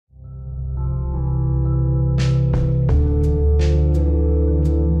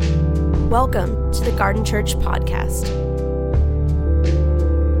Welcome to the Garden Church podcast.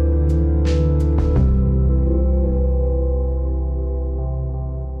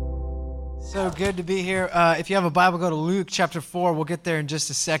 So good to be here. If you have a Bible, go to Luke chapter 4. We'll get there in just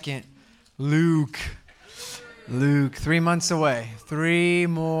a second. Luke, 3 months away. 3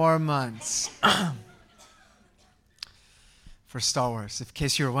 more months for Star Wars, in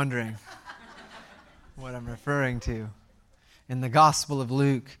case you were wondering what I'm referring to in the Gospel of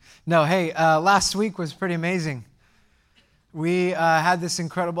Luke. No, hey, last week was pretty amazing. We had this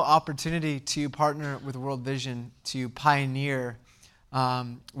incredible opportunity to partner with World Vision to pioneer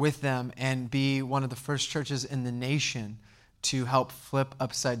with them and be one of the first churches in the nation to help flip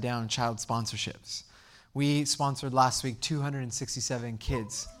upside down child sponsorships. We sponsored last week 267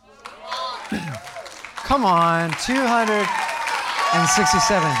 kids. Come on,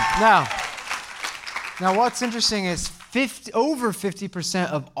 267. Now what's interesting is over 50%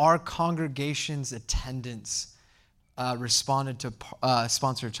 of our congregation's attendance responded to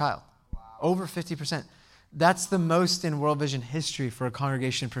sponsor a child. Over 50%. That's the most in World Vision history for a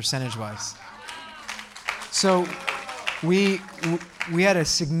congregation percentage-wise. So we had a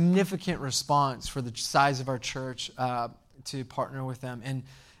significant response for the size of our church to partner with them, and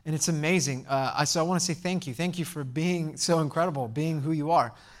it's amazing. So I want to say thank you. Thank you for being so incredible, being who you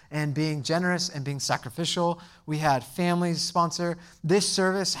are, and being generous and being sacrificial. We had families sponsor. This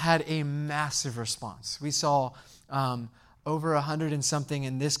service had a massive response. We saw over 100 and something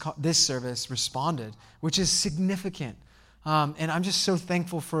in this service responded, which is significant. And I'm just so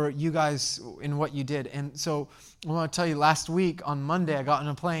thankful for you guys in what you did. And so I want to tell you, last week on Monday, I got on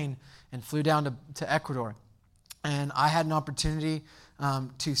a plane and flew down to Ecuador. And I had an opportunity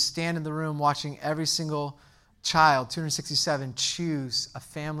to stand in the room watching every single child, 267, choose a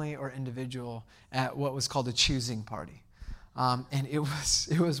family or individual at what was called a choosing party. And it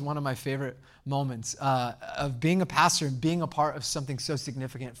was one of my favorite moments of being a pastor and being a part of something so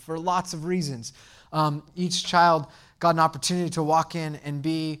significant for lots of reasons. Each child got an opportunity to walk in and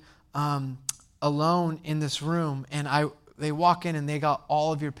be alone in this room, and they walk in and they got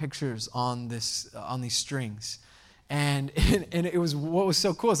all of your pictures on these strings. And it was, what was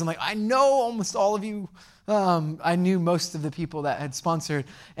so cool is I'm like, I know almost all of you. I knew most of the people that had sponsored,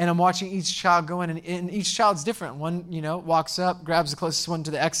 and I'm watching each child go in, and each child's different. One, walks up, grabs the closest one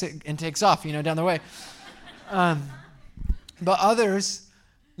to the exit, and takes off, down the way. But others,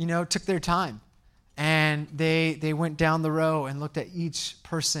 took their time, and they went down the row and looked at each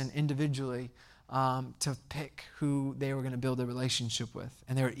person individually to pick who they were going to build a relationship with,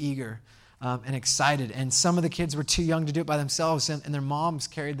 and they were eager and excited. And some of the kids were too young to do it by themselves, and their moms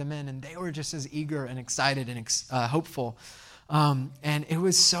carried them in, and they were just as eager and excited and hopeful. And it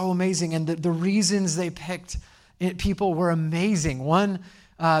was so amazing. And the reasons they picked people were amazing. One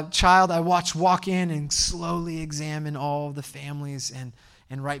child I watched walk in and slowly examine all of the families, and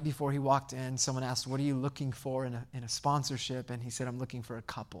right before he walked in, someone asked, "What are you looking for in a sponsorship?" And he said, "I'm looking for a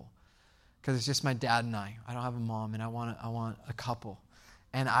couple, because it's just my dad and I. I don't have a mom, and I want a couple."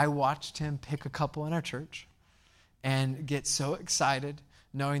 And I watched him pick a couple in our church and get so excited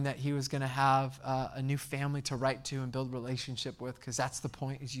knowing that he was going to have a new family to write to and build relationship with, because that's the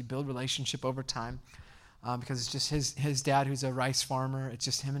point, is you build relationship over time, because it's just his dad who's a rice farmer. It's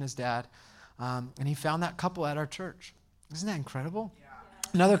just him and his dad. And he found that couple at our church. Isn't that incredible?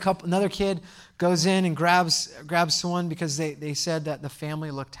 Yeah. Another kid goes in and grabs someone because they said that the family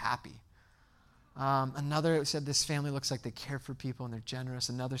looked happy. Another said this family looks like they care for people and they're generous.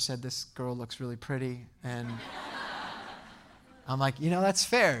 Another said this girl looks really pretty, and I'm like, that's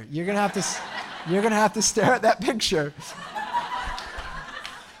fair. You're gonna have to stare at that picture.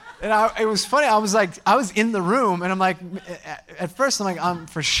 And it was funny. I was in the room, and I'm like, at first I'm like, I'm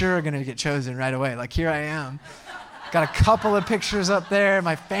for sure gonna get chosen right away. Like, here I am, got a couple of pictures up there,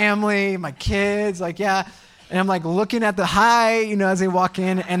 my family, my kids, yeah. And I'm like looking at the as they walk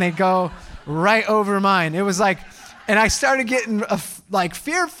in, and they go right over mine. It was and I started getting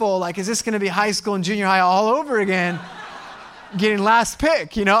fearful, is this going to be high school and junior high all over again, getting last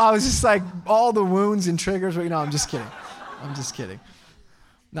pick, I was just all the wounds and triggers, but I'm just kidding.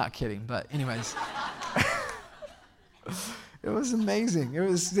 Not kidding, but anyways. It was amazing. It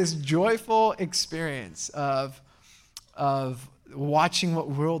was this joyful experience of watching what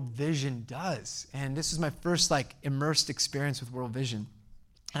World Vision does. And this was my first immersed experience with World Vision.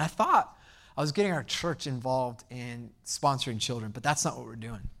 And I thought I was getting our church involved in sponsoring children, but that's not what we're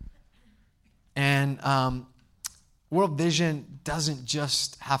doing. And World Vision doesn't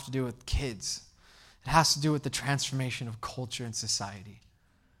just have to do with kids. It has to do with the transformation of culture and society.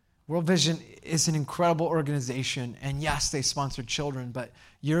 World Vision is an incredible organization, and yes, they sponsor children, but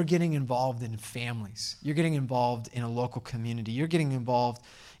you're getting involved in families. You're getting involved in a local community. You're getting involved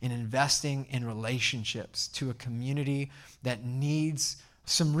in investing in relationships to a community that needs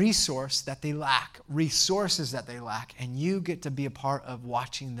some resources that they lack, and you get to be a part of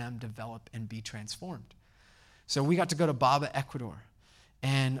watching them develop and be transformed. So we got to go to Baba, Ecuador.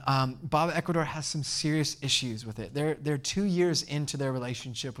 And Baba, Ecuador has some serious issues with it. They're 2 years into their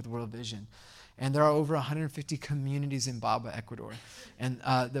relationship with World Vision. And there are over 150 communities in Baba, Ecuador. And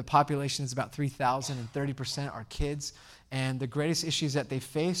the population is about 3,000, and 30% are kids. And the greatest issues that they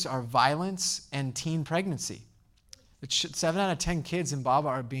face are violence and teen pregnancy. 7 out of 10 kids in Baba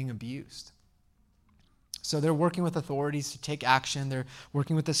are being abused. So they're working with authorities to take action. They're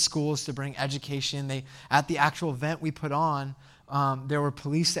working with the schools to bring education. At the actual event we put on, there were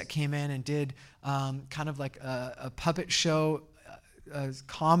police that came in and did kind of like a puppet show, a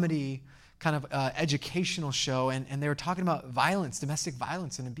comedy kind of educational show, and they were talking about violence, domestic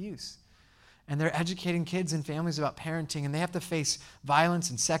violence and abuse. And they're educating kids and families about parenting, and they have to face violence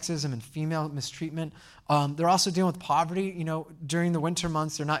and sexism and female mistreatment. They're also dealing with poverty. You know, during the winter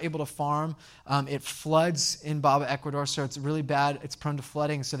months, they're not able to farm. It floods in Baba, Ecuador, so it's really bad. It's prone to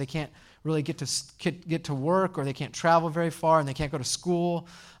flooding, so they can't really get to work, or they can't travel very far, and they can't go to school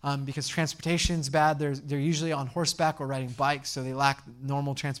because transportation's bad. They're usually on horseback or riding bikes, so they lack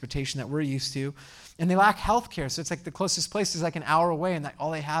normal transportation that we're used to. And they lack health care, so it's like the closest place is like an hour away, and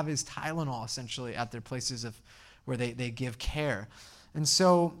all they have is Tylenol, essentially, at their places where they give care. And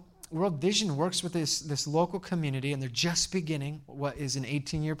so World Vision works with this local community, and they're just beginning what is an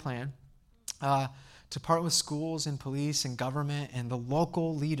 18-year plan to partner with schools and police and government and the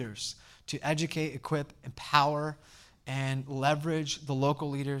local leaders to educate, equip, empower, and leverage the local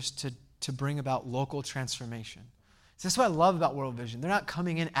leaders to bring about local transformation. So that's what I love about World Vision. They're not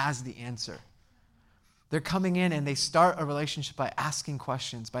coming in as the answer. They're coming in and they start a relationship by asking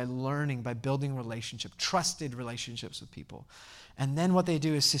questions, by learning, by building relationship, trusted relationships with people. And then what they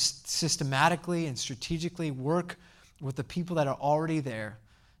do is systematically and strategically work with the people that are already there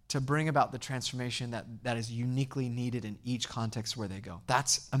to bring about the transformation that is uniquely needed in each context where they go.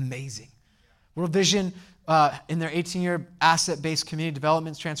 That's amazing. World Vision, in their 18-year asset-based community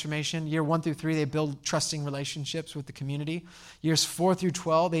development transformation, year 1 through 3, they build trusting relationships with the community. Years 4 through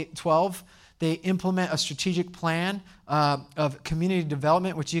 12, they implement a strategic plan of community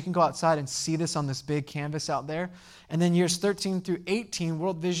development, which you can go outside and see this on this big canvas out there. And then years 13 through 18,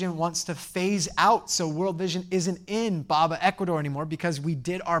 World Vision wants to phase out. So World Vision isn't in Baba, Ecuador anymore because we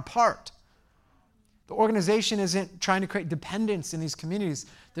did our part. The organization isn't trying to create dependence in these communities.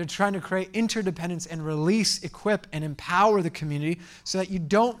 They're trying to create interdependence and release, equip, and empower the community so that you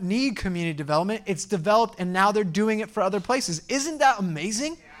don't need community development. It's developed, and now they're doing it for other places. Isn't that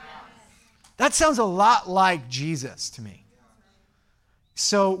amazing? That sounds a lot like Jesus to me.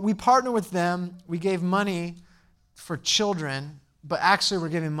 So we partner with them. We gave money for children, but actually we're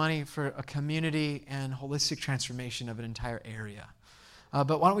giving money for a community and holistic transformation of an entire area.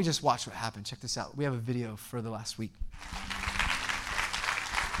 But why don't we just watch what happened? Check this out. We have a video for the last week.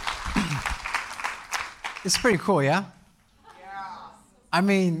 It's pretty cool, yeah? I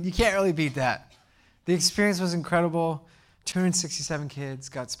mean, you can't really beat that. The experience was incredible. 267 kids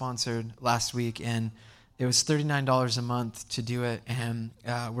got sponsored last week, and it was $39 a month to do it, and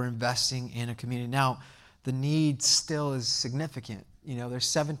we're investing in a community. Now, the need still is significant. You know,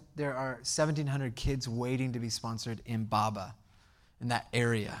 there are 1,700 kids waiting to be sponsored in Baba, in that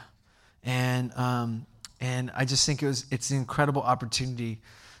area, and I just think it's an incredible opportunity.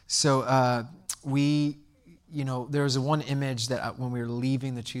 So there was one image that when we were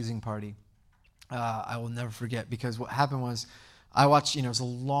leaving the choosing party, I will never forget, because what happened was I watched, it was a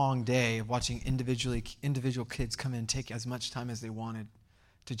long day of watching individual kids come in and take as much time as they wanted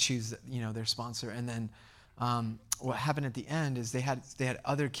to choose, their sponsor. And then what happened at the end is they had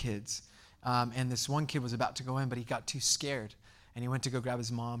other kids, and this one kid was about to go in, but he got too scared, and he went to go grab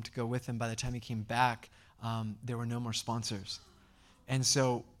his mom to go with him. By the time he came back, there were no more sponsors. And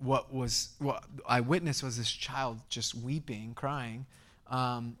so what I witnessed was this child just weeping, crying,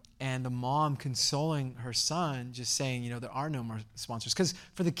 and the mom consoling her son, just saying, there are no more sponsors. Because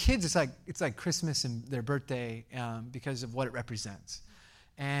for the kids, it's like Christmas and their birthday because of what it represents.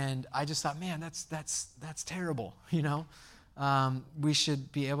 And I just thought, man, that's terrible. We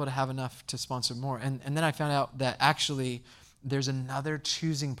should be able to have enough to sponsor more. And then I found out that actually there's another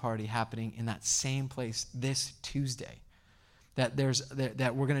choosing party happening in that same place this Tuesday. That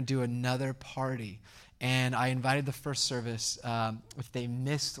we're going to do another party. And I invited the first service, if they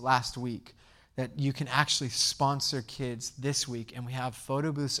missed last week, that you can actually sponsor kids this week. And we have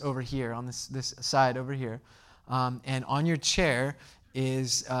photo booths over here on this side over here. And on your chair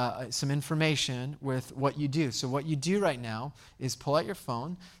is some information with what you do. So what you do right now is pull out your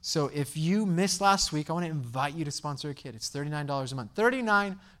phone. So if you missed last week, I want to invite you to sponsor a kid. It's $39 a month.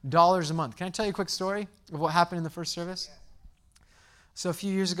 $39 a month. Can I tell you a quick story of what happened in the first service? So a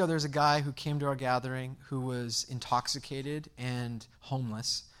few years ago, there was a guy who came to our gathering who was intoxicated and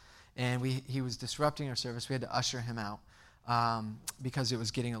homeless. And he was disrupting our service. We had to usher him out because it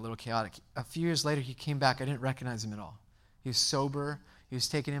was getting a little chaotic. A few years later, he came back. I didn't recognize him at all. He was sober. He was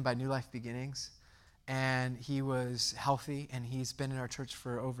taken in by New Life Beginnings. And he was healthy. And he's been in our church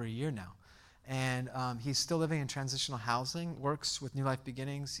for over a year now. And he's still living in transitional housing, works with New Life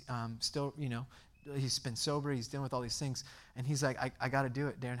Beginnings. Still, he's been sober. He's dealing with all these things. And he's like, I got to do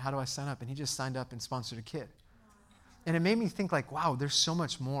it, Darren. How do I sign up? And he just signed up and sponsored a kid. And it made me think like, wow, there's so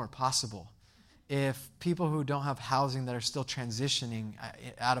much more possible. If people who don't have housing that are still transitioning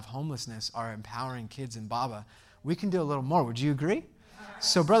out of homelessness are empowering kids in Baba, we can do a little more. Would you agree?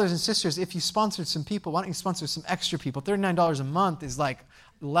 So brothers and sisters, if you sponsored some people, why don't you sponsor some extra people? $39 a month is like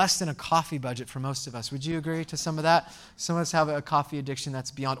less than a coffee budget for most of us. Would you agree to some of that? Some of us have a coffee addiction that's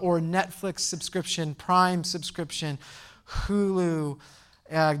beyond. Or Netflix subscription, Prime subscription, Hulu,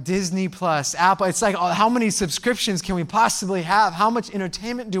 Disney Plus, Apple. It's like, how many subscriptions can we possibly have? How much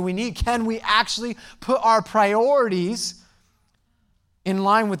entertainment do we need? Can we actually put our priorities in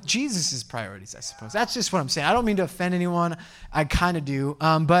line with Jesus' priorities, I suppose? That's just what I'm saying. I don't mean to offend anyone. I kind of do.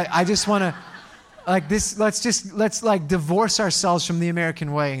 But I just want to, let's divorce ourselves from the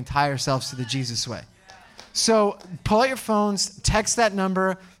American way and tie ourselves to the Jesus way. So pull out your phones, text that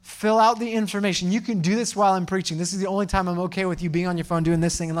number, fill out the information. You can do this while I'm preaching. This is the only time I'm okay with you being on your phone doing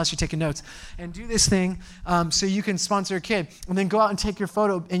this thing unless you're taking notes. And do this thing so you can sponsor a kid. And then go out and take your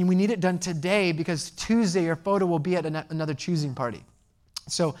photo. And we need it done today because Tuesday your photo will be at another choosing party.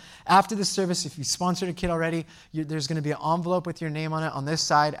 So after the service, if you sponsored a kid already, there's going to be an envelope with your name on it on this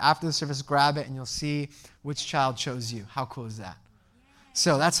side. After the service, grab it and you'll see which child chose you. How cool is that?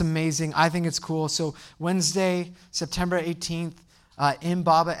 So that's amazing. I think it's cool. So Wednesday, September 18th, in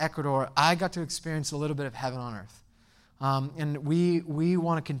Baba, Ecuador, I got to experience a little bit of heaven on earth. And we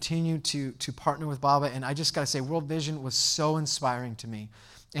want to continue to partner with Baba. And I just got to say, World Vision was so inspiring to me.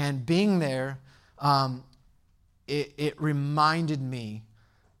 And being there, it reminded me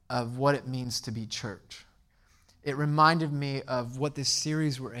of what it means to be church. It reminded me of what this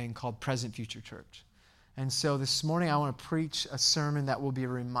series we're in called Present Future Church. And so this morning I want to preach a sermon that will be a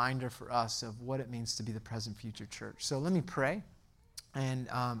reminder for us of what it means to be the present future church. So let me pray, and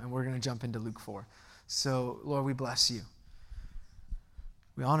we're going to jump into Luke 4. So Lord, we bless you.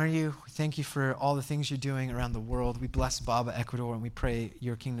 We honor you. We thank you for all the things you're doing around the world. We bless Baba, Ecuador, and we pray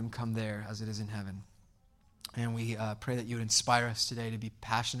your kingdom come there as it is in heaven. And we pray that you would inspire us today to be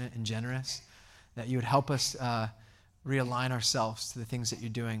passionate and generous, that you would help us realign ourselves to the things that you're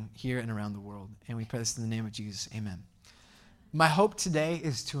doing here and around the world. And we pray this in the name of Jesus. Amen. My hope today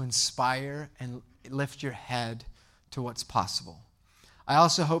is to inspire and lift your head to what's possible. I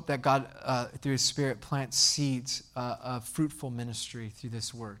also hope that God, through His Spirit, plants seeds of fruitful ministry through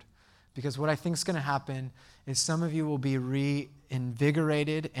this word. Because what I think is going to happen is some of you will be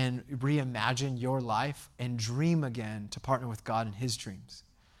reinvigorated and reimagine your life and dream again to partner with God in His dreams.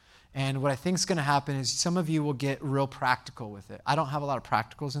 And what I think is going to happen is some of you will get real practical with it. I don't have a lot of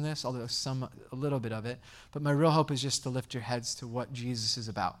practicals in this, although a little bit of it. But my real hope is just to lift your heads to what Jesus is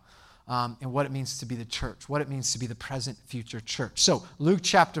about and what it means to be the church, what it means to be the present future church. So Luke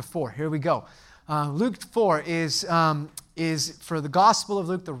chapter 4, here we go. Luke 4 is for the Gospel of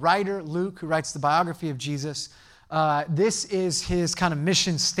Luke, the writer Luke, who writes the biography of Jesus. This is his kind of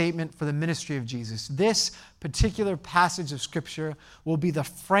mission statement for the ministry of Jesus. This particular passage of Scripture will be the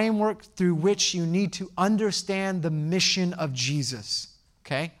framework through which you need to understand the mission of Jesus.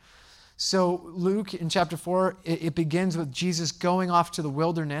 Okay? So Luke in chapter 4, it begins with Jesus going off to the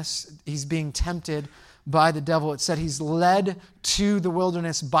wilderness. He's being tempted by the devil. It said he's led to the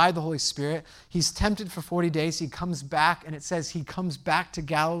wilderness by the Holy Spirit. He's tempted for 40 days. He comes back, and it says he comes back to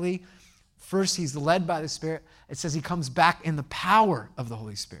Galilee. First, he's led by the Spirit. It says he comes back in the power of the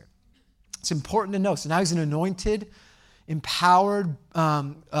Holy Spirit. It's important to know. So now he's an anointed, empowered,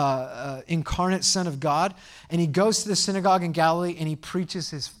 incarnate Son of God. And he goes to the synagogue in Galilee and he preaches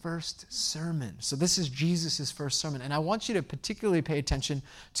his first sermon. So this is Jesus' first sermon. And I want you to particularly pay attention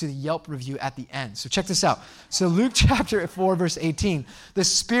to the Yelp review at the end. So check this out. So Luke chapter 4, verse 18. The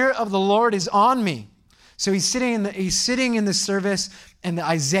Spirit of the Lord is on me. So he's sitting in the service, and the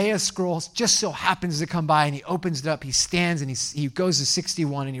Isaiah scroll just so happens to come by, and he opens it up, he stands, and he goes to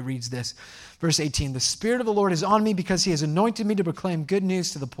 61, and he reads this. Verse 18, the Spirit of the Lord is on me because he has anointed me to proclaim good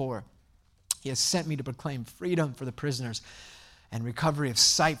news to the poor. He has sent me to proclaim freedom for the prisoners and recovery of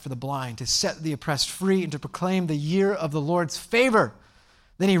sight for the blind, to set the oppressed free, and to proclaim the year of the Lord's favor.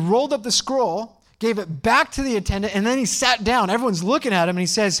 Then he rolled up the scroll, gave it back to the attendant, and then he sat down. Everyone's looking at him, and he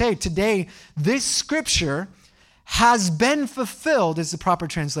says, hey, today this scripture has been fulfilled, is the proper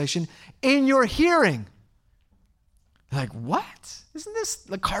translation, in your hearing. They're like, what? Isn't this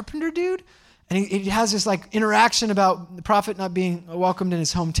the carpenter dude? And he has this like interaction about the prophet not being welcomed in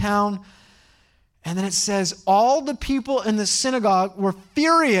his hometown. And then it says, all the people in the synagogue were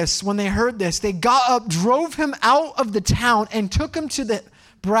furious when they heard this. They got up, drove him out of the town, and took him to the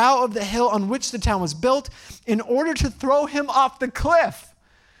brow of the hill on which the town was built in order to throw him off the cliff.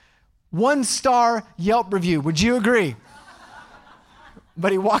 1-star Yelp review. Would you agree?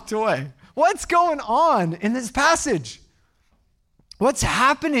 But he walked away. What's going on in this passage? What's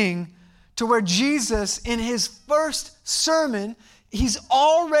happening to where Jesus, in his first sermon, he's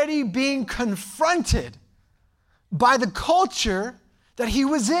already being confronted by the culture that he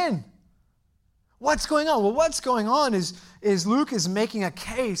was in? What's going on? Well, what's going on is Luke is making a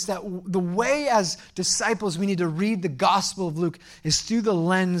case that the way as disciples we need to read the Gospel of Luke is through the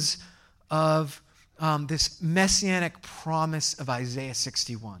lens of this messianic promise of Isaiah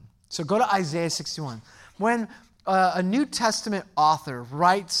 61. So go to Isaiah 61. When a New Testament author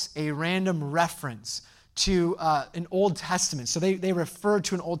writes a random reference to an Old Testament, so they refer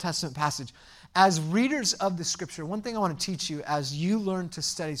to an Old Testament passage, as readers of the Scripture, one thing I want to teach you as you learn to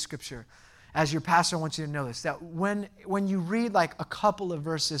study Scripture, as your pastor, I want you to know this, that when you read like a couple of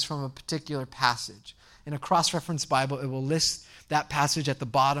verses from a particular passage, in a cross-reference Bible, it will list that passage at the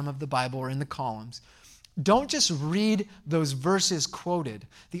bottom of the Bible or in the columns. Don't just read those verses quoted.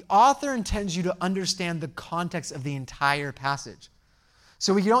 The author intends you to understand the context of the entire passage.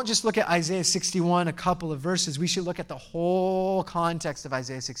 So we don't just look at Isaiah 61, a couple of verses. We should look at the whole context of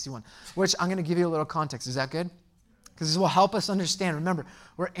Isaiah 61, which I'm going to give you a little context. Is that good? Because this will help us understand. Remember,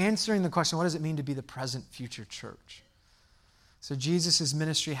 we're answering the question, what does it mean to be the present future church? So Jesus'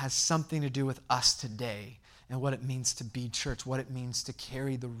 ministry has something to do with us today and what it means to be church, what it means to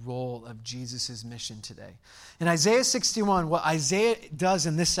carry the role of Jesus' mission today. In Isaiah 61, what Isaiah does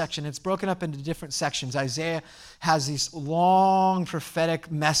in this section, it's broken up into different sections. Isaiah has this long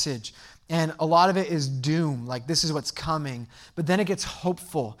prophetic message, and a lot of it is doom, like this is what's coming. But then it gets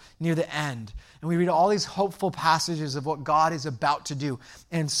hopeful near the end. And we read all these hopeful passages of what God is about to do.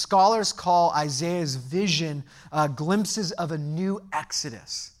 And scholars call Isaiah's vision glimpses of a new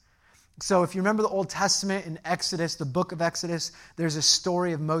Exodus. So if you remember the Old Testament in Exodus, the book of Exodus, there's a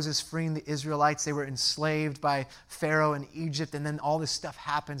story of Moses freeing the Israelites. They were enslaved by Pharaoh in Egypt, and then all this stuff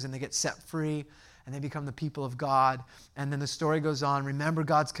happens and they get set free and they become the people of God. And then the story goes on, remember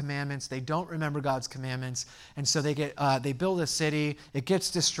God's commandments. They don't remember God's commandments. And so they build a city, it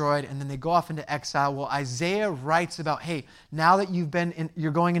gets destroyed, and then they go off into exile. Well, Isaiah writes about, hey, now that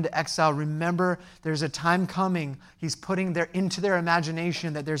you're going into exile, remember there's a time coming. He's putting into their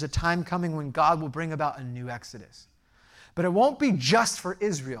imagination that there's a time coming when God will bring about a new Exodus. But it won't be just for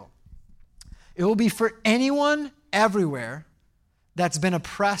Israel. It will be for anyone everywhere that's been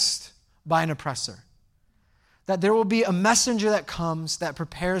oppressed by an oppressor. That there will be a messenger that comes that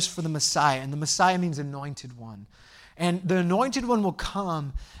prepares for the Messiah, and the Messiah means anointed one. And the anointed one will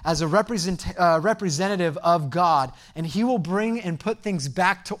come as a representative of God, and he will bring and put things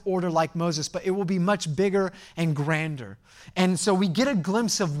back to order like Moses, but it will be much bigger and grander. And so we get a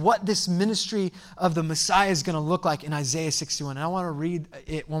glimpse of what this ministry of the Messiah is going to look like in Isaiah 61. And I want to read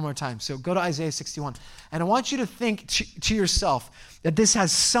it one more time. So go to Isaiah 61. And I want you to think to yourself that this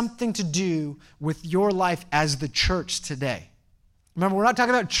has something to do with your life as the church today. Remember, we're not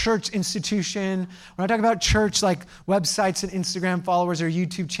talking about church institution. We're not talking about church like websites and Instagram followers or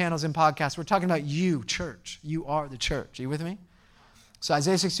YouTube channels and podcasts. We're talking about you, church. You are the church. Are you with me? So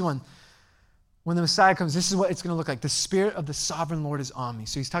Isaiah 61, when the Messiah comes, this is what it's going to look like. The Spirit of the Sovereign Lord is on me.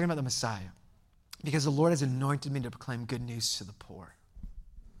 So he's talking about the Messiah. Because the Lord has anointed me to proclaim good news to the poor.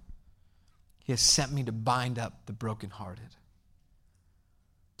 He has sent me to bind up the brokenhearted,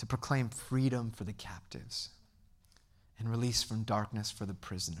 to proclaim freedom for the captives, and release from darkness for the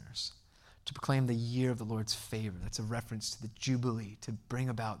prisoners, to proclaim the year of the Lord's favor. That's a reference to the Jubilee, to bring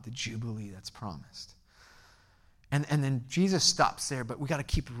about the Jubilee that's promised. And then Jesus stops there, but we got to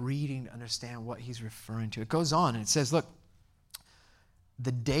keep reading to understand what he's referring to. It goes on and it says, look,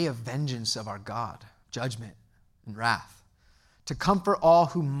 the day of vengeance of our God, judgment and wrath, to comfort all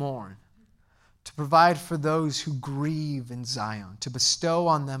who mourn, to provide for those who grieve in Zion, to bestow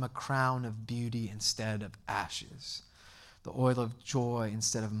on them a crown of beauty instead of ashes, the oil of joy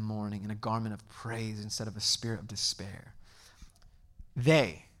instead of mourning, and a garment of praise instead of a spirit of despair.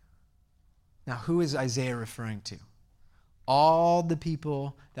 They. Now, who is Isaiah referring to? All the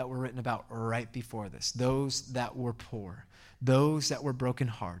people that were written about right before this, those that were poor, those that were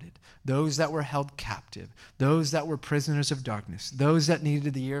brokenhearted, those that were held captive, those that were prisoners of darkness, those that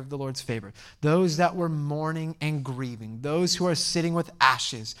needed the year of the Lord's favor, those that were mourning and grieving, those who are sitting with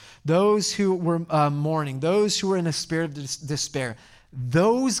ashes, those who were mourning, those who were in a spirit of despair.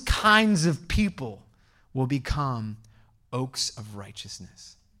 Those kinds of people will become oaks of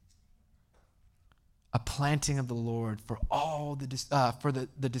righteousness, a planting of the Lord for all the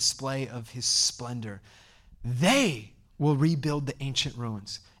display of his splendor. They will rebuild the ancient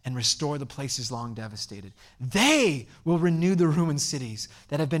ruins and restore the places long devastated. They will renew the ruined cities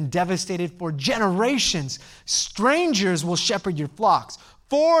that have been devastated for generations. Strangers will shepherd your flocks.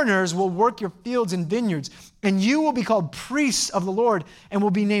 Foreigners will work your fields and vineyards, and you will be called priests of the Lord and will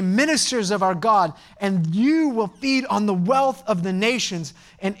be named ministers of our God, and you will feed on the wealth of the nations,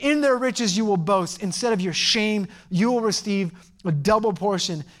 and in their riches you will boast. Instead of your shame, you will receive a double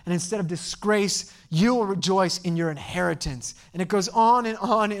portion, and instead of disgrace, you will rejoice in your inheritance. And it goes on and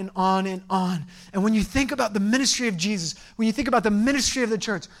on and on and on. And when you think about the ministry of Jesus, when you think about the ministry of the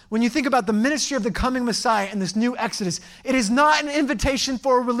church, when you think about the ministry of the coming Messiah and this new Exodus, it is not an invitation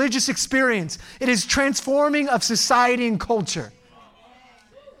for a religious experience. It is transforming of society and culture.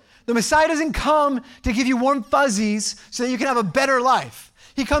 The Messiah doesn't come to give you warm fuzzies so that you can have a better life.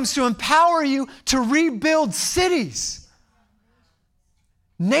 He comes to empower you to rebuild cities,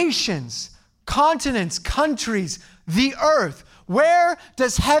 nations, continents, countries, the earth. Where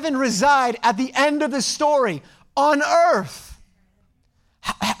does heaven reside at the end of the story? On earth.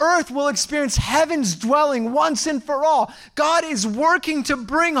 Earth will experience heaven's dwelling once and for all. God is working to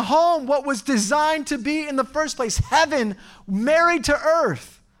bring home what was designed to be in the first place, heaven married to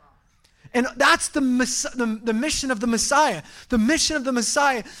earth. And that's the mission of the Messiah. The mission of the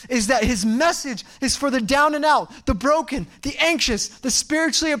Messiah is that his message is for the down and out, the broken, the anxious, the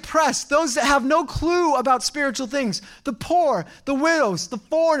spiritually oppressed, those that have no clue about spiritual things, the poor, the widows, the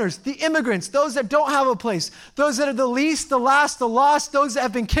foreigners, the immigrants, those that don't have a place, those that are the least, the last, the lost, those that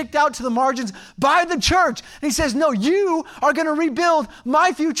have been kicked out to the margins by the church. And he says, no, you are going to rebuild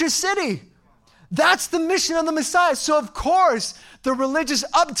my future city. That's the mission of the Messiah. So of course, the religious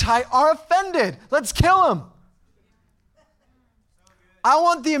uptight are offended. Let's kill them. I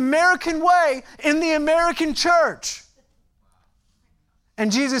want the American way in the American church.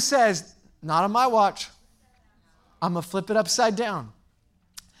 And Jesus says, not on my watch. I'm going to flip it upside down.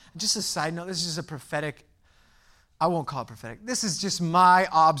 Just a side note, this is just a prophetic, I won't call it prophetic. This is just my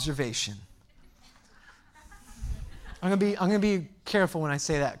observation. I'm going to be careful when I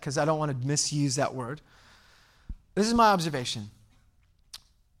say that because I don't want to misuse that word. This is my observation.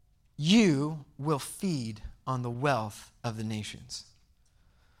 You will feed on the wealth of the nations.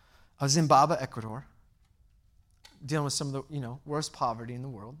 I was in Zimbabwe, Ecuador, dealing with some of the worst poverty in the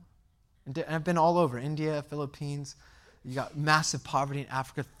world. And I've been all over, India, Philippines. You got massive poverty in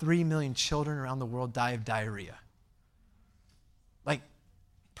Africa. 3 million children around the world die of diarrhea. Like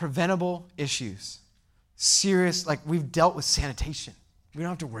preventable issues. Serious, like we've dealt with sanitation. We don't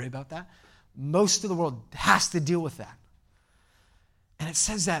have to worry about that. Most of the world has to deal with that. And it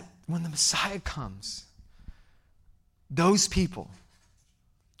says that when the Messiah comes, those people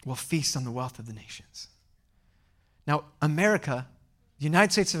will feast on the wealth of the nations. Now, America, the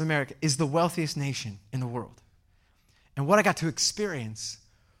United States of America, is the wealthiest nation in the world. And what I got to experience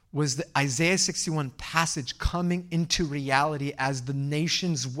was the Isaiah 61 passage coming into reality as the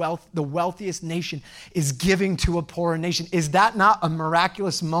nation's wealth, the wealthiest nation, is giving to a poorer nation. Is that not a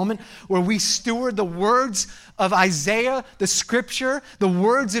miraculous moment where we steward the words of Isaiah, the scripture, the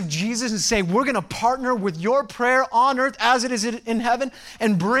words of Jesus, and say, we're going to partner with your prayer on earth as it is in heaven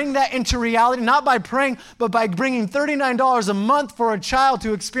and bring that into reality, not by praying, but by bringing $39 a month for a child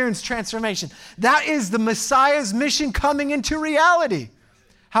to experience transformation. That is the Messiah's mission coming into reality.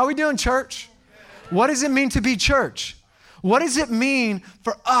 How are we doing, church? What does it mean to be church? What does it mean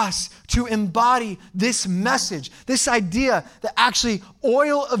for us to embody this message, this idea that actually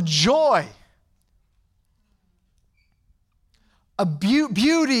oil of joy, a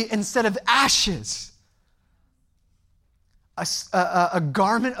beauty instead of ashes, a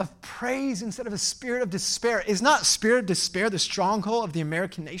garment of praise instead of a spirit of despair? Is not spirit of despair the stronghold of the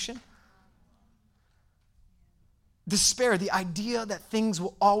American nation? Despair, the idea that things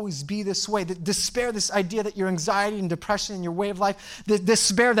will always be this way. The despair, this idea that your anxiety and depression and your way of life, the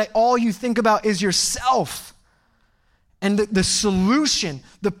despair that all you think about is yourself. And the solution,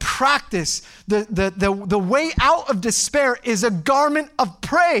 the practice, the way out of despair is a garment of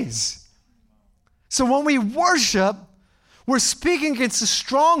praise. So when we worship, we're speaking against a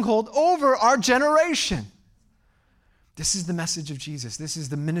stronghold over our generation. This is the message of Jesus. This is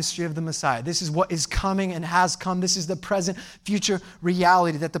the ministry of the Messiah. This is what is coming and has come. This is the present, future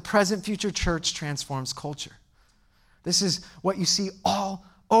reality, that the present, future church transforms culture. This is what you see all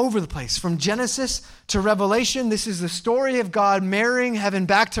over the place. From Genesis to Revelation, this is the story of God marrying heaven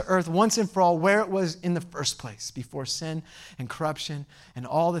back to earth once and for all, where it was in the first place, before sin and corruption and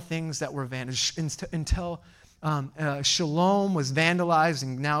all the things that were vandalized until shalom was vandalized,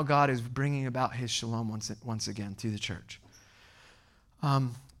 and now God is bringing about his shalom once again through the church.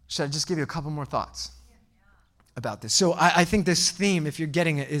 Should I just give you a couple more thoughts about this? So I think this theme, if you're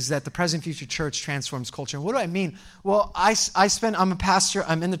getting it, is that the present future church transforms culture. And what do I mean? Well, I'm a pastor.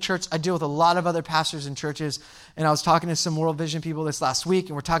 I'm in the church. I deal with a lot of other pastors in churches. And I was talking to some World Vision people this last week,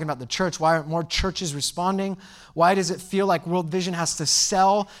 and we're talking about the church. Why aren't more churches responding? Why does it feel like World Vision has to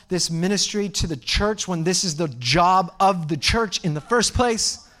sell this ministry to the church when this is the job of the church in the first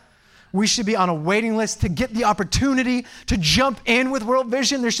place? We should be on a waiting list to get the opportunity to jump in with World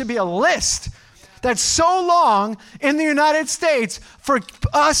Vision. There should be a list that's so long in the United States for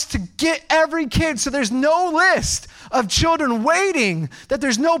us to get every kid, so there's no list of children waiting, that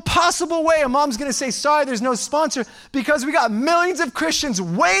there's no possible way a mom's going to say, sorry, there's no sponsor, because we got millions of Christians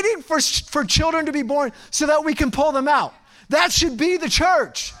waiting for children to be born so that we can pull them out. That should be the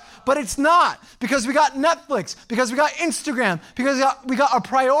church. But it's not, because we got Netflix, because we got Instagram, because we got our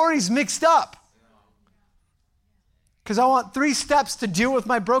priorities mixed up. Because I want 3 steps to deal with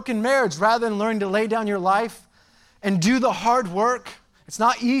my broken marriage rather than learning to lay down your life and do the hard work. It's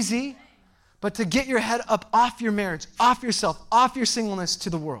not easy, but to get your head up off your marriage, off yourself, off your singleness to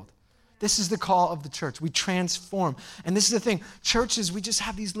the world. This is the call of the church. We transform. And this is the thing. Churches, we just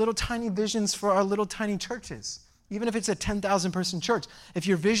have these little tiny visions for our little tiny churches. Even if it's a 10,000 person church, if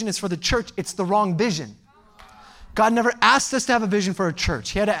your vision is for the church, it's the wrong vision. God never asked us to have a vision for a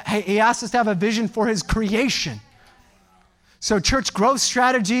church. He asked us to have a vision for his creation. So church growth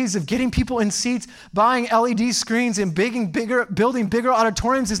strategies of getting people in seats, buying LED screens, and building bigger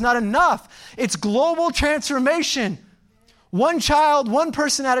auditoriums is not enough. It's global transformation. One child, one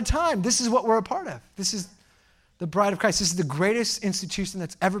person at a time. This is what we're a part of. This is the bride of Christ. This is the greatest institution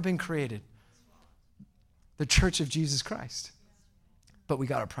that's ever been created. The church of Jesus Christ. But we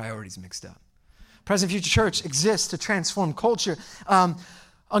got our priorities mixed up. Present Future Church exists to transform culture. I'm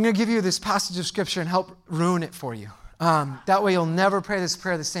going to give you this passage of scripture and help ruin it for you. That way you'll never pray this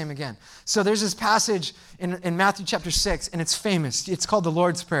prayer the same again. So there's this passage in Matthew chapter 6, and it's famous. It's called the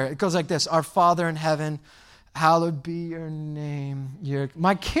Lord's Prayer. It goes like this: Our Father in heaven, hallowed be your name.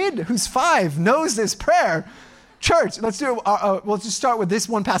 My kid, who's 5, knows this prayer. Church, let's do it. We'll just start with this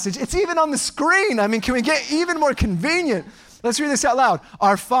one passage. It's even on the screen. I mean, can we get even more convenient? Let's read this out loud.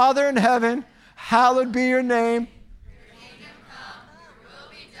 Our Father in heaven, hallowed be your name.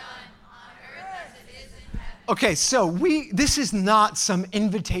 Okay, so this is not some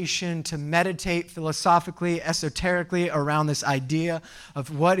invitation to meditate philosophically, esoterically around this idea of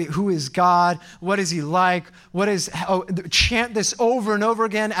who is God, what is he like, chant this over and over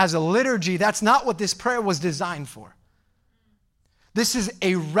again as a liturgy. That's not what this prayer was designed for. This is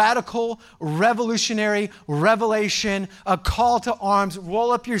a radical, revolutionary revelation, a call to arms,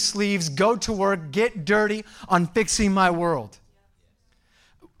 roll up your sleeves, go to work, get dirty on fixing my world.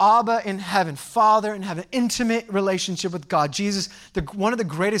 Abba in heaven, Father in heaven, intimate relationship with God. Jesus, one of the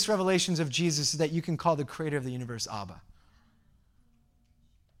greatest revelations of Jesus is that you can call the creator of the universe Abba.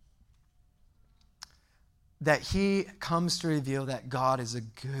 That he comes to reveal that God is a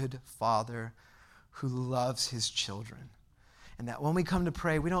good father who loves his children. And that when we come to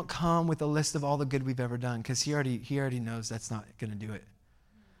pray, we don't come with a list of all the good we've ever done, because he already knows that's not going to do it.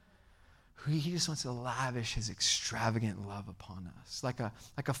 He just wants to lavish his extravagant love upon us. Like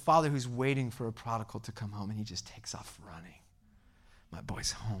a father who's waiting for a prodigal to come home, and he just takes off running. My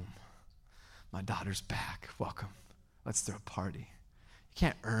boy's home. My daughter's back. Welcome. Let's throw a party. You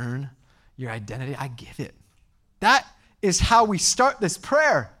can't earn your identity. I get it. That is how we start this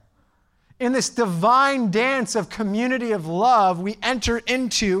prayer. In this divine dance of community of love, we enter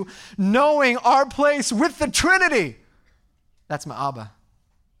into knowing our place with the Trinity. That's my Abba,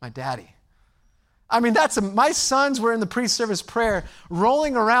 my daddy. I mean, my sons were in the pre-service prayer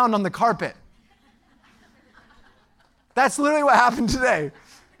rolling around on the carpet. That's literally what happened today.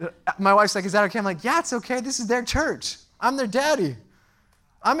 My wife's like, is that okay? I'm like, yeah, it's okay. This is their church. I'm their daddy.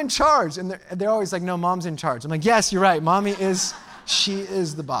 I'm in charge. And they're always like, no, mom's in charge. I'm like, yes, you're right. She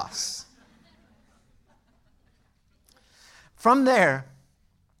is the boss. From there,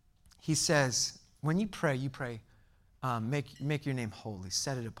 he says, when you pray, make your name holy,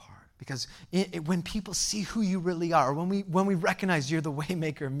 set it apart. Because when people see who you really are, when we recognize you're the way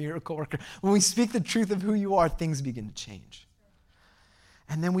maker, miracle worker, when we speak the truth of who you are, things begin to change.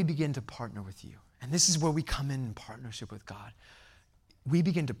 And then we begin to partner with you. And this is where we come in partnership with God. We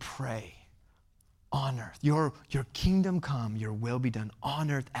begin to pray on earth. Your kingdom come, your will be done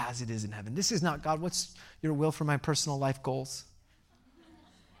on earth as it is in heaven. This is not, God, what's your will for my personal life goals?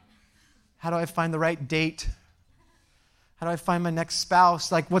 How do I find the right date? How do I find my next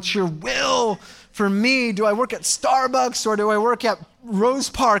spouse? Like, what's your will for me? Do I work at Starbucks or do I work at Rose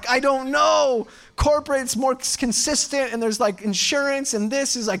Park? I don't know. Corporate's more consistent and there's like insurance and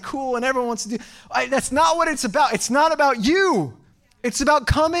this is like cool and everyone wants to do. That's not what it's about. It's not about you. It's about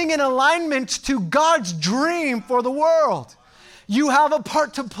coming in alignment to God's dream for the world. You have a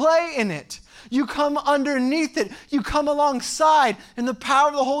part to play in it. You come underneath it. You come alongside in the power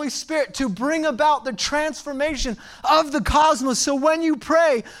of the Holy Spirit to bring about the transformation of the cosmos. So when you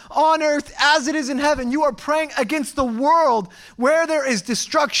pray on earth as it is in heaven, you are praying against the world where there is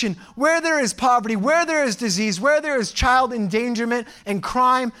destruction, where there is poverty, where there is disease, where there is child endangerment and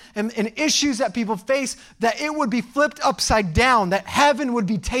crime and issues that people face, that it would be flipped upside down, that heaven would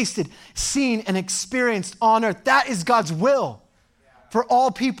be tasted, seen, and experienced on earth. That is God's will for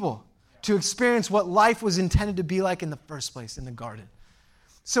all people, to experience what life was intended to be like in the first place, in the garden.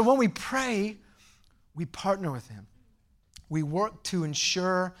 So when we pray, we partner with him. We work to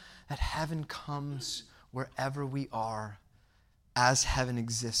ensure that heaven comes wherever we are as heaven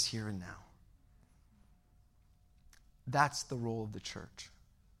exists here and now. That's the role of the church.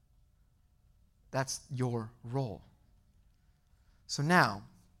 That's your role. So now,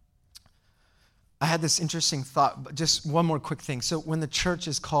 I had this interesting thought, but just one more quick thing. So when the church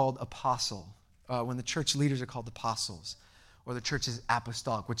is called apostle, when the church leaders are called apostles, or the church is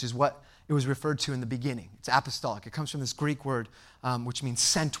apostolic, which is what it was referred to in the beginning. It's apostolic. It comes from this Greek word, which means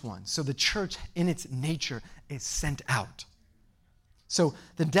sent one. So the church in its nature is sent out. So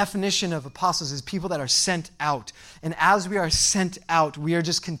the definition of apostles is people that are sent out. And as we are sent out, we are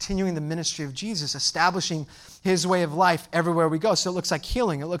just continuing the ministry of Jesus, establishing his way of life everywhere we go. So it looks like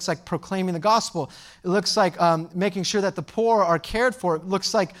healing. It looks like proclaiming the gospel. It looks like making sure that the poor are cared for. It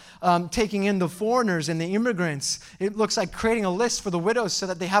looks like taking in the foreigners and the immigrants. It looks like creating a list for the widows so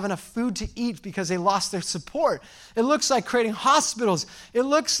that they have enough food to eat because they lost their support. It looks like creating hospitals. It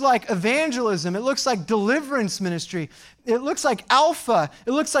looks like evangelism. It looks like deliverance ministry. It looks like Alpha.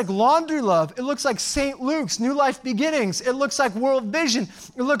 It looks like Laundry Love. It looks like St. Luke's, New Life Beginnings. It looks like World Vision.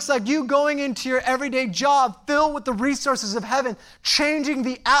 It looks like you going into your everyday job filled with the resources of heaven, changing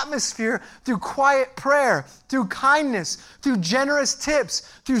the atmosphere through quiet prayer, through kindness, through generous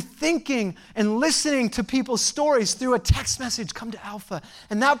tips, through thinking and listening to people's stories, through a text message, come to Alpha.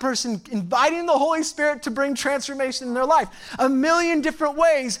 And that person inviting the Holy Spirit to bring transformation in their life. A million different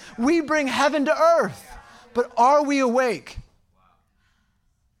ways we bring heaven to earth. But are we awake?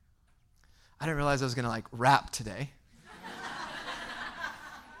 I didn't realize I was going to rap today.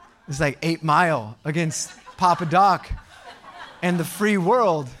 It's like 8 Mile against Papa Doc and the free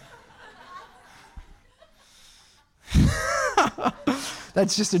world.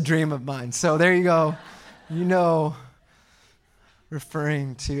 That's just a dream of mine. So there you go. You know,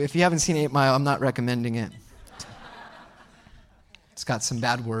 referring to, if you haven't seen 8 Mile, I'm not recommending it. It's got some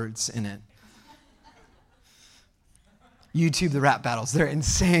bad words in it. YouTube the rap battles. They're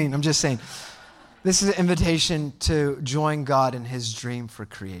insane. I'm just saying. This is an invitation to join God in his dream for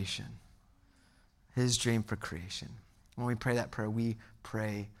creation. His dream for creation. When we pray that prayer, we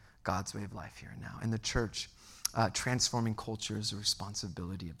pray God's way of life here and now. In the church, transforming culture is a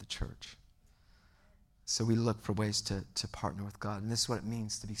responsibility of the church. So we look for ways to partner with God. And this is what it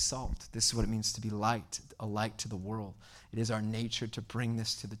means to be salt. This is what it means to be light, a light to the world. It is our nature to bring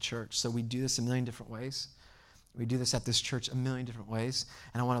this to the church. So we do this a million different ways. We do this at this church a million different ways.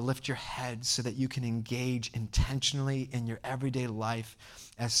 And I want to lift your head so that you can engage intentionally in your everyday life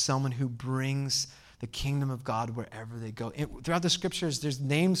as someone who brings the kingdom of God wherever they go. Throughout the scriptures, there's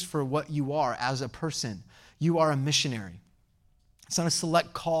names for what you are as a person. You are a missionary. It's not a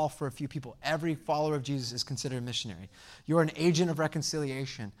select call for a few people. Every follower of Jesus is considered a missionary. You are an agent of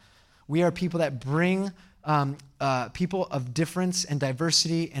reconciliation. We are people that bring people of difference and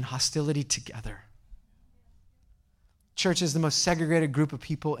diversity and hostility together. Church is the most segregated group of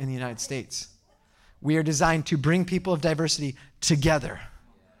people in the United States. We are designed to bring people of diversity together.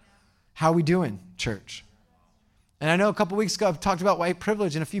 How are we doing, church? And I know a couple weeks ago I've talked about white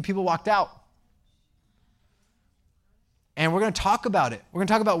privilege and a few people walked out. And we're going to talk about it. We're going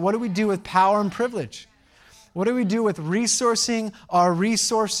to talk about what do we do with power and privilege? What do we do with resourcing our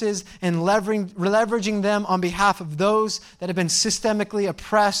resources and leveraging them on behalf of those that have been systemically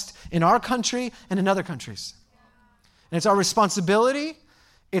oppressed in our country and in other countries? And it's our responsibility,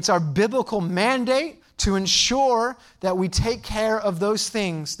 it's our biblical mandate to ensure that we take care of those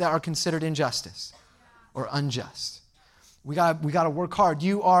things that are considered injustice or unjust. We got to work hard.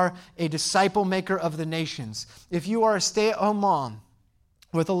 You are a disciple maker of the nations. If you are a stay-at-home mom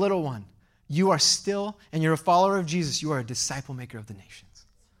with a little one, you are still, and you're a follower of Jesus, you are a disciple maker of the nations.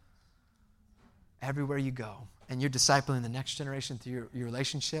 Everywhere you go, and you're discipling the next generation through your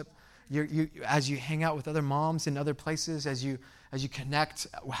relationship. As you hang out with other moms in other places, as you connect,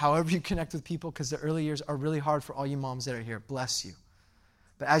 however you connect with people, because the early years are really hard for all you moms that are here. Bless you.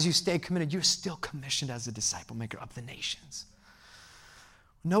 But as you stay committed, you're still commissioned as a disciple maker of the nations.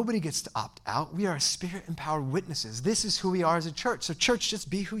 Nobody gets to opt out. We are spirit-empowered witnesses. This is who we are as a church. So church, just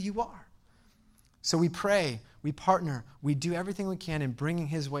be who you are. So we pray, we partner, we do everything we can in bringing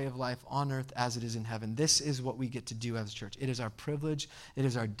his way of life on earth as it is in heaven. This is what we get to do as a church. It is our privilege. It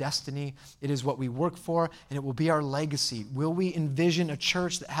is our destiny. It is what we work for, and it will be our legacy. Will we envision a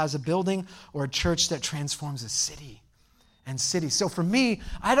church that has a building or a church that transforms a city and cities? So for me,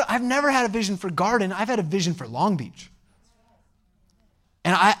 I've never had a vision for Garden. I've had a vision for Long Beach.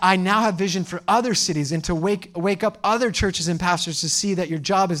 And I now have vision for other cities and to wake up other churches and pastors to see that your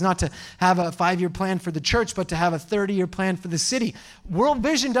job is not to have a 5-year plan for the church, but to have a 30-year plan for the city. World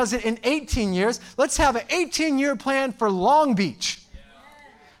Vision does it in 18 years. Let's have an 18-year plan for Long Beach.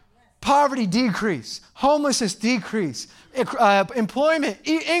 Poverty decrease, homelessness decrease, employment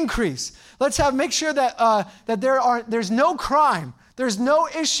increase. Let's make sure that there's no crime. There's no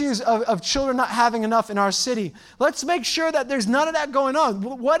issues of children not having enough in our city. Let's make sure that there's none of that going on.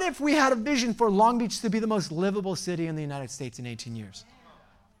 What if we had a vision for Long Beach to be the most livable city in the United States in 18 years?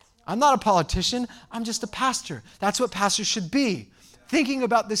 I'm not a politician. I'm just a pastor. That's what pastors should be. Thinking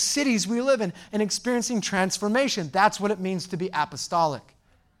about the cities we live in and experiencing transformation. That's what it means to be apostolic.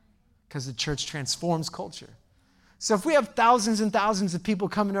 Because the church transforms culture. So if we have thousands and thousands of people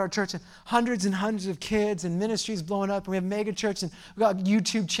coming to our church and hundreds of kids and ministries blowing up and we have mega church and we've got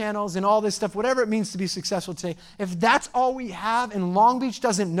YouTube channels and all this stuff, whatever it means to be successful today, if that's all we have and Long Beach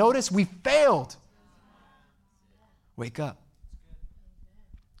doesn't notice, we failed. Wake up.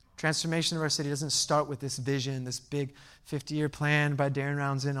 Transformation of our city doesn't start with this vision, this big 50-year plan by Darren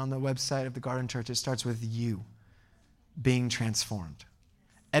Roundsen on the website of the Garden Church. It starts with you being transformed.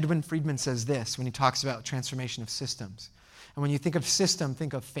 Edwin Friedman says this when he talks about transformation of systems. And when you think of system,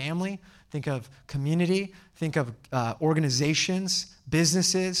 think of family, think of community, think of organizations,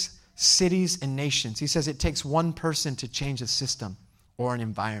 businesses, cities, and nations. He says it takes one person to change a system or an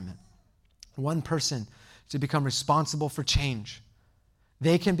environment. One person to become responsible for change.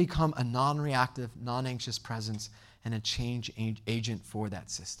 They can become a non-reactive, non-anxious presence and a change agent for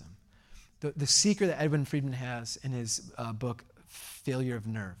that system. The secret that Edwin Friedman has in his book, Failure of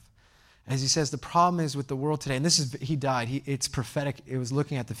Nerve. As he says, the problem is with the world today, and he died, it's prophetic, it was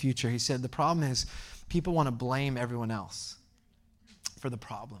looking at the future. He said, the problem is people want to blame everyone else for the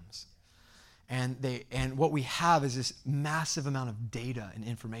problems. And what we have is this massive amount of data and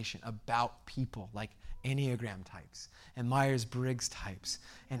information about people, like Enneagram types and Myers-Briggs types,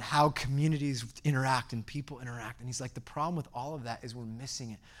 and how communities interact and people interact. And he's like, the problem with all of that is we're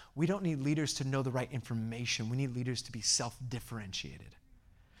missing it. We don't need leaders to know the right information. We need leaders to be self-differentiated.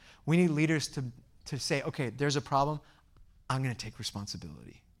 We need leaders to say, okay, there's a problem. I'm going to take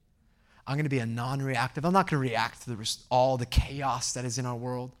responsibility. I'm going to be a non-reactive. I'm not going to react to all the chaos that is in our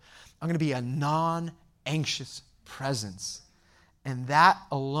world. I'm going to be a non-anxious presence. And that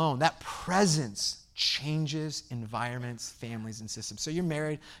alone, that presence changes environments, families, and systems. So you're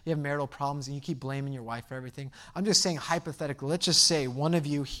married, you have marital problems, and you keep blaming your wife for everything. I'm just saying hypothetically, let's just say one of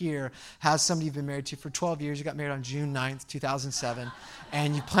you here has somebody you've been married to for 12 years. You got married on June 9th, 2007,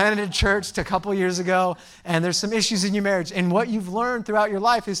 and you planted a church a couple years ago, and there's some issues in your marriage. And what you've learned throughout your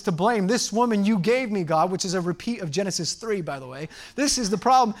life is to blame this woman you gave me, God, which is a repeat of Genesis 3, by the way. This is the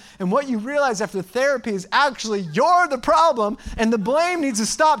problem. And what you realize after therapy is actually you're the problem, and the blame needs to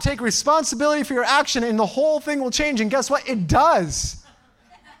stop. Take responsibility for your actions, and the whole thing will change. And guess what? It does.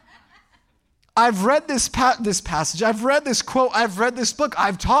 I've read this passage. I've read this quote. I've read this book.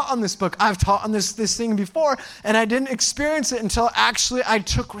 I've taught on this book. I've taught on this thing before, and I didn't experience it until actually I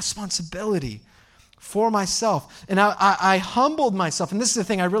took responsibility for myself. And I humbled myself. And this is the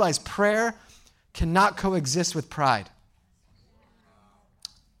thing I realized. Prayer cannot coexist with pride.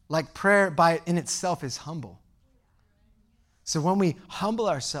 Like prayer by in itself is humble. So when we humble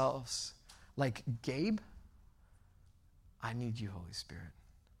ourselves, like Gabe, I need you, Holy Spirit.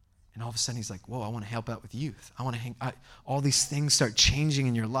 And all of a sudden he's like, whoa, I want to help out with youth. I want to all these things start changing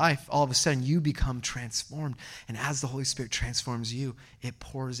in your life. All of a sudden you become transformed. And as the Holy Spirit transforms you, it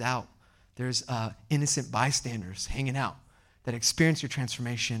pours out. There's innocent bystanders hanging out that experience your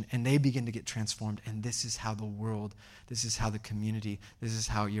transformation, and they begin to get transformed. And this is how the world, this is how the community, this is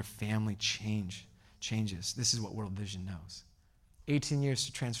how your family changes. This is what World Vision knows. 18 years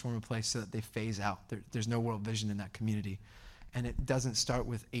to transform a place so that they phase out. There's no World Vision in that community. And it doesn't start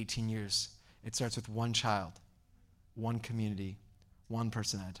with 18 years. It starts with one child, one community, one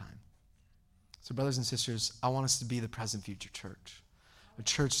person at a time. So brothers and sisters, I want us to be the present future church, a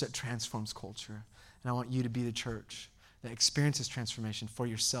church that transforms culture. And I want you to be the church that experiences transformation for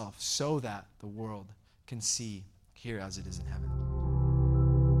yourself so that the world can see here as it is in heaven.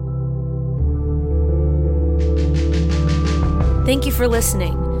 Thank you for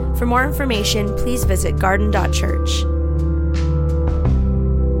listening. For more information, please visit garden.church.